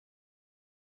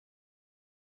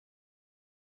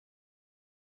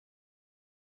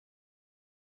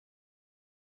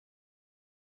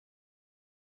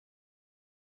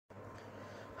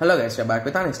Hello guys, we are back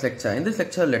with our next lecture. In this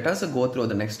lecture, let us go through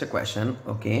the next question.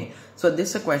 Okay, so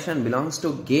this question belongs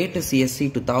to GATE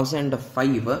CSC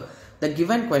 2005. The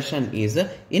given question is,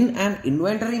 in an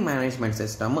inventory management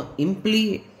system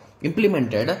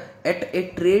implemented at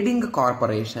a trading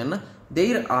corporation,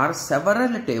 there are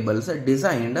several tables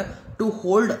designed to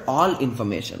hold all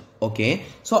information. Okay,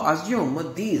 so assume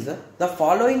the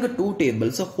following two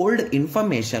tables hold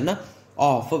information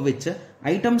of which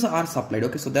items are supplied.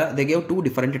 Okay, so they gave two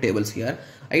different tables here.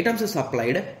 Items are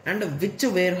supplied and which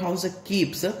warehouse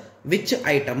keeps which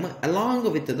item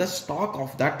along with the stock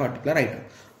of that particular item.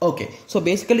 Okay, so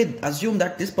basically assume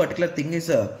that this particular thing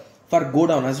is for go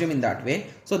down, assume in that way.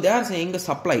 So they are saying the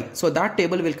supply, so that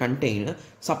table will contain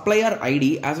supplier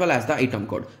ID as well as the item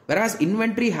code, whereas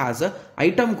inventory has a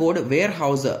item code,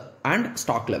 warehouse and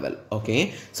stock level.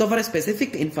 Okay, so for a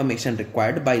specific information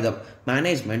required by the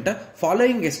management,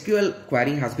 following SQL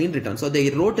query has been written. So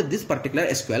they wrote this particular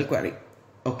SQL query.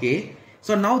 Okay,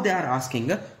 so now they are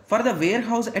asking for the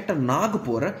warehouse at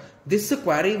Nagpur, this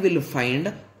query will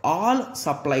find all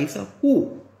supplies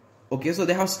who. Okay, so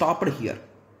they have stopped here.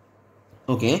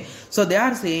 Okay, so they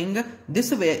are saying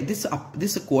this way,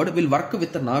 this code will work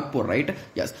with the Nagpur, right?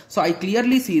 Yes, so I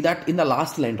clearly see that in the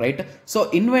last line, right? So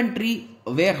inventory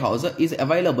warehouse is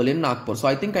available in Nagpur, so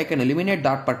I think I can eliminate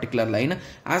that particular line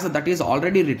as that is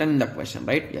already written in the question,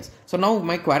 right? Yes, so now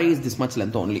my query is this much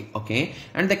length only. Okay,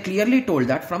 and they clearly told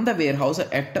that from the warehouse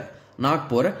at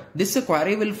Nagpur, this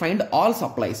query will find all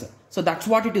supplies. So that's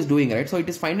what it is doing, right? So it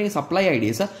is finding supply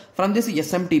IDs from this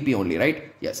SMTP only,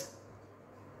 right? Yes.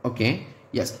 Okay,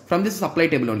 yes, from this supply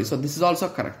table only. So this is also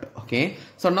correct. Okay,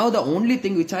 so now the only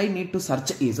thing which I need to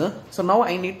search is, so now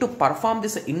I need to perform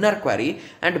this inner query,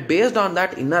 and based on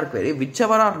that inner query,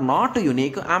 whichever are not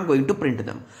unique, I am going to print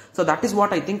them. So that is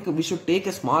what I think we should take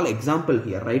a small example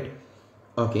here, right?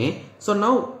 Okay, so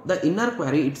now the inner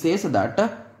query, it says that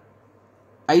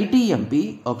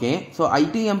ITMP. Okay, so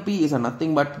ITMP is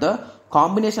nothing but the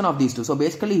combination of these two. So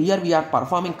basically here we are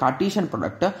performing Cartesian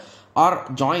product or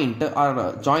joint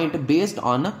based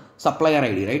on supplier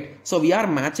ID, right? So we are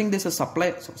matching this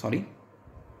supply. So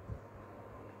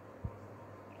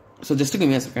just give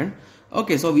me a second.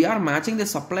 Okay, so we are matching the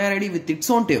supplier ID with its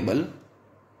own table.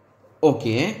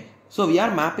 Okay, so we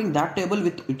are mapping that table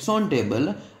with its own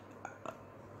table.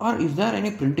 Or is there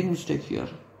any printing mistake here?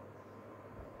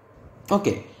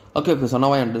 Okay, so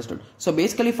now I understood. So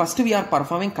basically first we are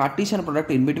performing Cartesian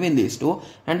product in between these two,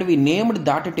 and we named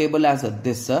that table as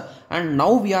this, and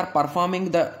now we are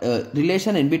performing the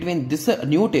relation in between this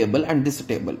new table and this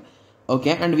table.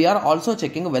 Okay, and we are also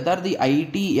checking whether the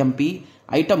ITMP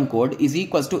item code is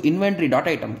equals to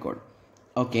inventory.item code.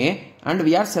 Okay, and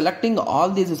we are selecting all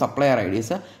these supplier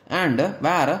IDs and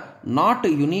where not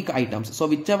unique items. So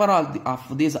whichever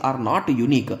of these are not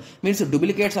unique, means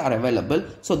duplicates are available.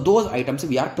 So those items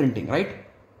we are printing, right?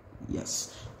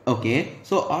 Yes. Okay,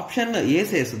 so option A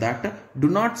says that do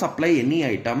not supply any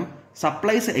item,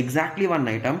 supplies exactly one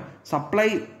item,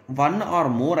 supply one or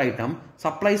more item,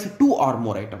 supplies two or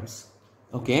more items.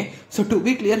 Okay, so to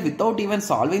be clear, without even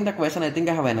solving the question, I think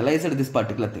I have analyzed this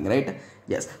particular thing, right?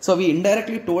 Yes, so we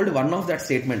indirectly told one of that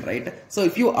statement, right? So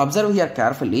if you observe here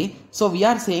carefully, so we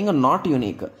are saying not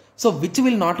unique. So which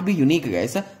will not be unique,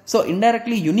 guys? So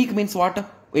indirectly unique means what?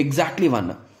 Exactly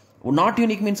one. Not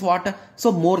unique means what?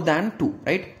 So more than two,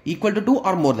 right? Equal to two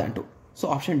or more than two. So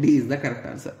option D is the correct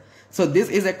answer. So this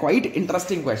is a quite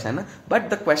interesting question, but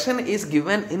the question is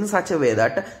given in such a way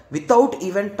that without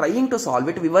even trying to solve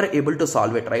it, we were able to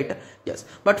solve it, right? Yes,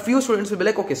 but few students will be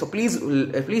like, okay, so please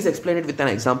explain it with an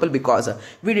example, because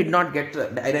we did not get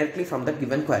directly from the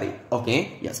given query.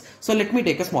 Okay, yes, so let me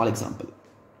take a small example.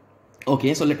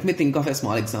 Okay, so let me think of a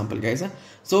small example, guys.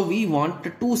 So we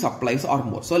want two supplies or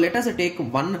more. So let us take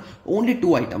only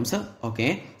two items.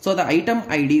 Okay, so the item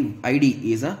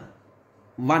ID is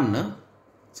 1.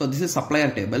 So this is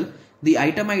supplier table. The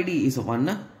item ID is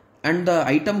 1 and the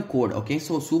item code. Okay,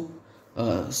 so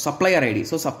supplier ID.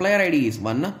 So supplier ID is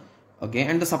 1. Okay,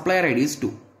 and the supplier ID is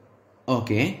 2.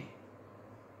 Okay.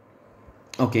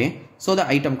 Okay, so the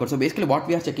item code. So basically what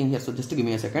we are checking here. So just to give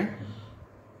me a second.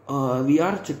 We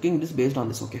are checking this based on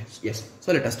this. Okay, yes.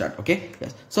 So let us start. Okay,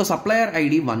 yes. So supplier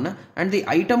ID 1 and the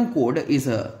item code is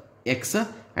X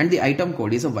and the item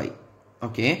code is Y.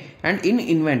 Okay, and in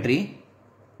inventory,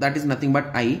 that is nothing but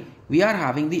I, we are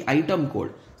having the item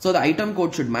code. So the item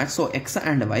code should match, so X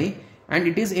and Y, and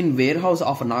it is in warehouse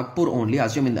of Nagpur only,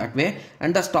 assume in that way,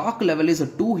 and the stock level is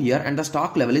 2 here and the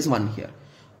stock level is 1 here.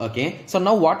 Okay, so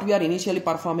now what we are initially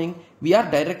performing, we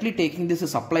are directly taking this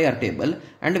supplier table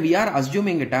and we are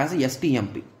assuming it as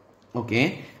STMP.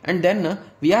 Okay, and then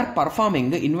we are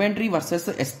performing inventory versus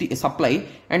supply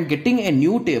and getting a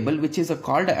new table which is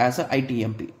called as a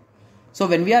ITMP. So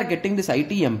when we are getting this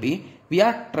ITMP, we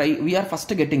are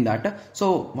first getting that.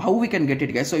 So how we can get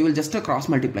it, guys? So you will just cross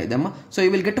multiply them. So you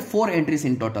will get 4 entries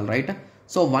in total, right?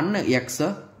 So 1x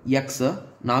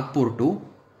Nagpur 2,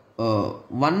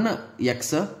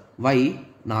 1x y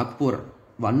Nagpur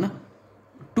 1,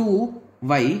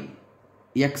 2y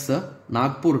x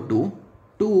Nagpur 2,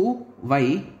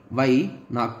 2y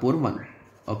Nagpur 1.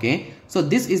 Okay, so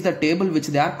this is the table which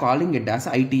they are calling it as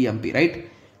ITMP, right?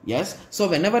 Yes, so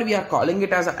whenever we are calling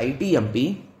it as a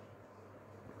ITMP,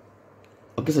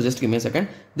 okay, so just give me a second.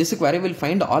 This query will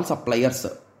find all suppliers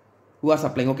who are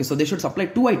supplying. Okay, so they should supply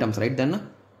 2 items, right?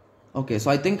 Then okay, so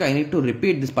I think I need to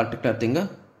repeat this particular thing.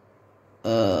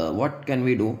 What can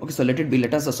we do? Okay, so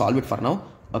let us solve it for now.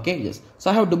 Okay, yes,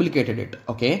 so I have duplicated it.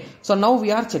 Okay, so now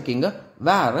we are checking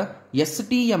where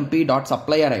stmp dot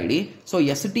supplier id. So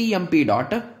stmp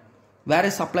dot where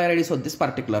is supplier id? So this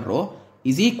particular row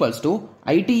is equals to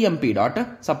itmp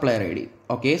dot supplier id.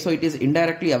 Okay, so it is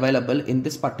indirectly available in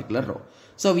this particular row.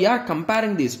 So we are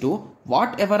comparing these two.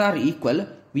 Whatever are equal,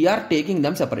 we are taking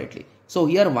them separately. So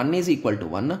here 1 is equal to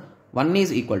 1, 1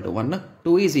 is equal to 1,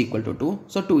 2 is equal to 2,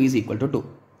 so 2 is equal to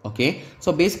 2. Okay,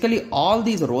 so basically all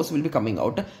these rows will be coming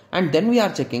out, and then we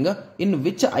are checking in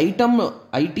which item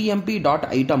itmp dot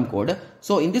item code.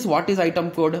 So in this, what is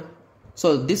item code?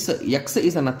 So this X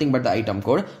is nothing but the item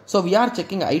code. So we are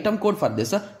checking item code for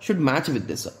this should match with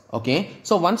this. Okay,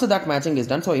 so once that matching is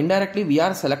done, so indirectly we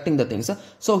are selecting the things.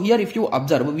 So here if you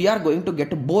observe, we are going to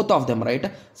get both of them, right?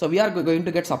 So we are going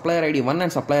to get supplier ID 1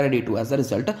 and supplier ID 2 as a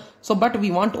result. So but we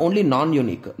want only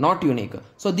non-unique, not unique.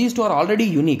 So these two are already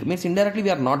unique, means indirectly we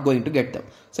are not going to get them.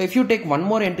 So if you take one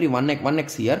more entry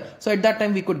 1x here, so at that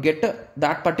time we could get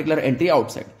that particular entry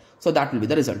outside. So that will be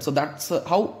the result. So that's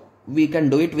how we can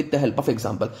do it with the help of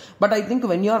example. But I think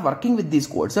when you are working with these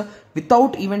codes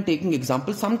without even taking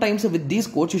example, sometimes with these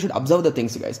codes you should observe the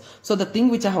things, guys. So the thing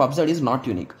which I have observed is not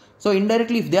unique. So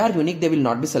indirectly if they are unique, they will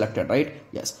not be selected, right?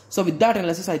 Yes. So with that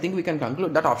analysis, I think we can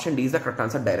conclude that option D is the correct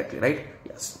answer directly, right?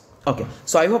 Yes. Okay,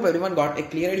 so I hope everyone got a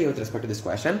clear idea with respect to this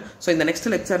question. So in the next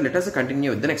lecture, let us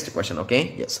continue with the next question.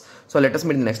 Okay, yes. So let us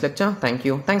meet in the next lecture. Thank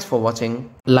you. Thanks for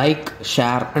watching. Like,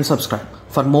 share and subscribe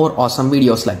for more awesome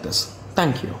videos like this.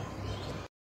 Thank you.